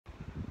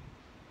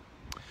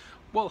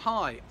Well,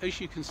 hi, as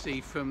you can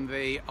see from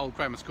the old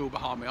grammar school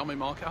behind me, I'm in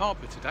Market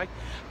Harbour today,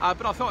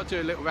 but I thought I'd do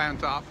a little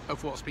roundup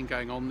of what's been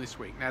going on this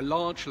week. Now,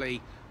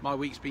 largely, my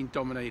week's been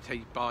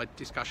dominated by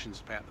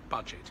discussions about the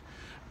budget.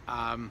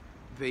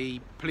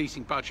 The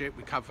policing budget,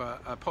 we cover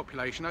a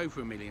population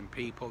over 1 million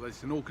people.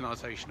 There's an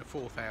organisation of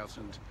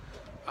 4,000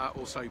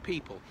 or so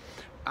people.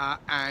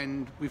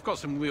 And we've got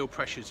some real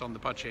pressures on the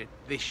budget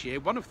this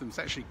year. One of them is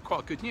actually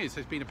quite good news.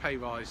 There's been a pay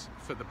rise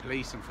for the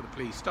police and for the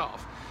police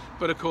staff.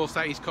 But of course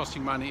that is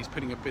costing money, it's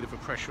putting a bit of a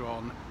pressure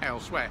on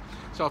elsewhere.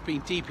 So I've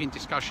been deep in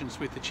discussions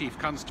with the Chief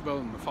Constable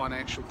and the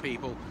financial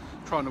people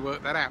trying to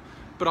work that out.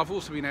 But I've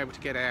also been able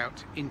to get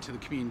out into the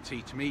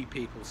community to meet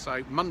people.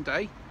 So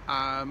Monday,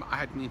 I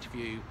had an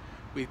interview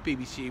with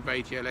BBC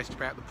Radio Leicester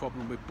about the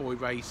problem with boy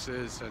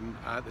racers and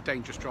the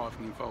dangerous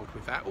driving involved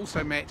with that.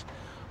 Also met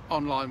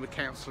online with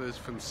councillors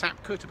from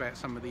Sapcut about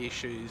some of the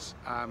issues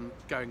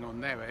going on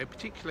there,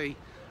 particularly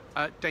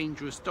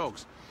dangerous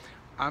dogs.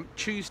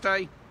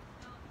 Tuesday,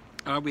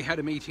 we had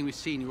a meeting with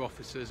senior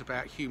officers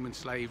about human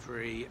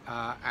slavery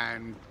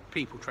and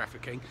people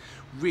trafficking,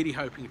 really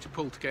hoping to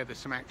pull together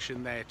some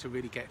action there to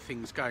really get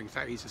things going.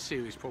 That is a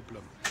serious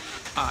problem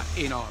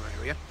in our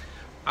area.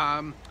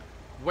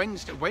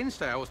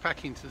 Wednesday I was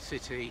back into the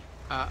city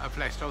of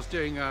Leicester. I was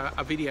doing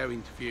a video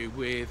interview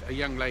with a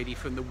young lady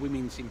from the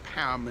Women's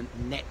Empowerment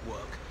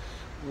Network,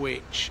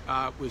 which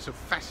was a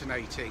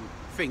fascinating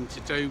thing to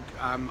do.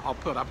 I'll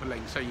put up a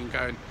link so you can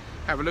go and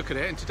have a look at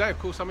it. And today, of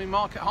course, I'm in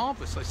Market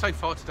Harbour. So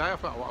far today,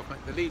 I've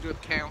met the leader of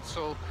the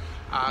council,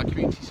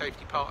 Community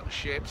Safety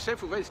Partnership,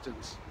 several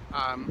residents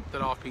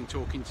that I've been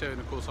talking to, and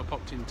of course I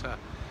popped into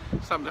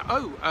some of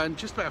the, and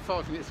just about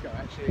 5 minutes ago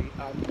actually,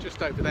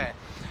 just over there,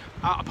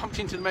 I bumped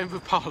into the Member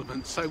of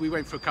Parliament, so we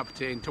went for a cup of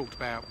tea and talked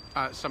about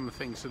some of the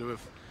things that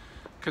have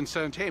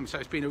concerned him. So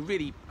it's been a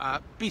really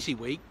busy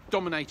week,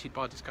 dominated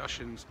by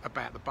discussions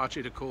about the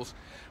budget. Of course,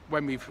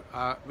 when we've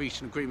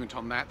reached an agreement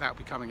on that, that'll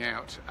be coming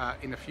out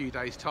in a few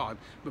days' time.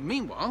 But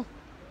meanwhile,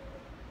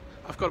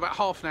 I've got about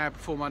half an hour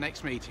before my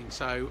next meeting,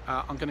 so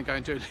I'm going to go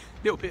and do a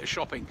little bit of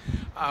shopping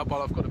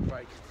while I've got a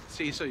break.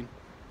 See you soon.